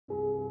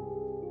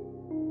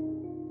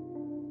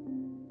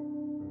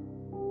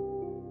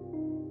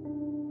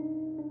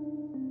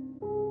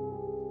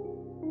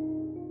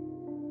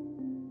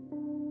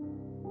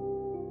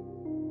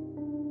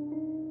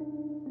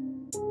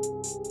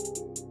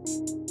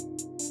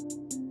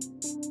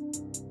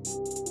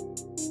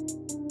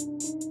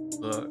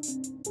Look,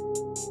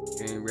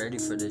 you ain't ready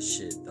for this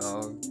shit,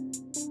 dog.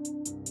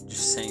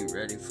 Just ain't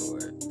ready for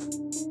it.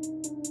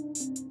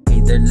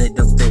 Hey there,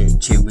 little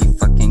bitch, here we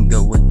fucking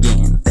go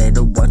again.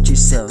 Better watch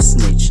yourself,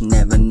 snitch,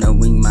 never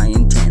knowing my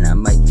intent. I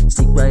might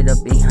sneak right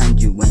up behind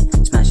you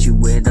and smash you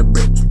with a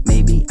brick.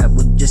 Maybe I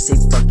would just say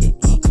fuck it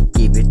and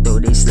give it though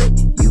they slick.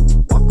 You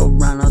walk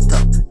around on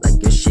top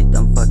like your shit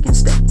don't fucking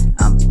stick.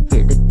 I'm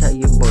here to tell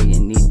you, boy, you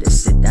need to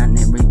sit down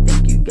and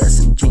rethink. You got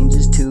some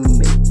changes to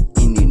make,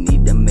 and you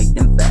need to make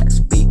them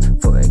fast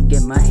before I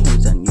get my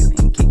hands on you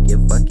and kick your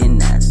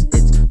fucking ass.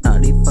 It's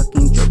not a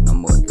fucking joke no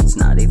more, it's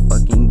not a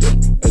fucking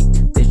game. Hey,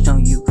 bitch,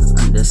 don't you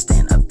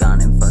understand? I've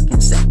gone and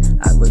fucking sang.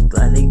 I would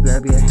gladly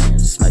grab your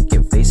hand, smack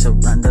your face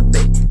around the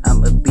bed.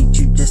 I'ma beat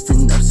you just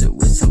enough so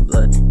with some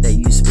blood that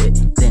you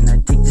spit. Then I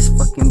take this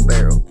fucking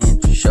barrel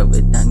and shove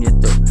it down your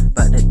throat.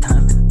 By the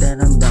time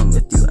that I'm done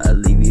with you, I'll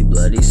leave you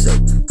bloody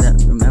soaked. Now,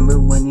 remember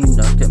when you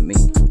knocked at me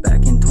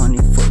back in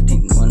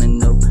 2014? Wanna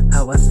know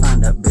how I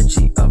found out? Bitch,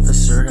 the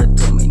officer had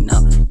told me.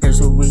 Now,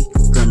 here's what we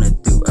gonna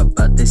do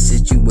about this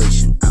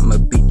situation. I'ma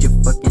beat your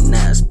fucking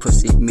ass,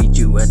 pussy, meet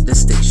you at the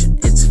station.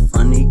 It's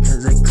funny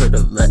cause I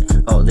could've let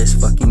all this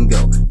fucking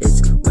go.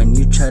 It's when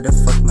you try to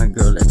fuck my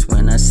girl, that's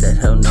when I said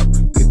hell no.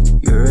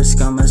 You're a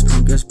scum ass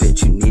punk ass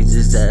bitch who needs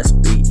his ass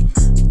beat.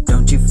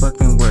 Don't you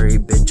fucking worry,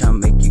 bitch, I'll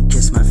make you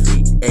kiss my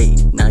feet.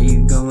 Ayy, now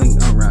you going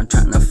around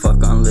trying to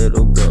fuck on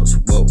little girls.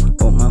 Whoa,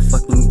 oh my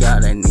fucking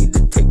god, I need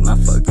to take my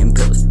fucking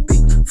pills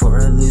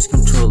before I lose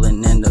control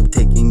and end up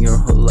taking your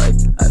whole life.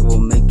 I will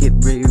make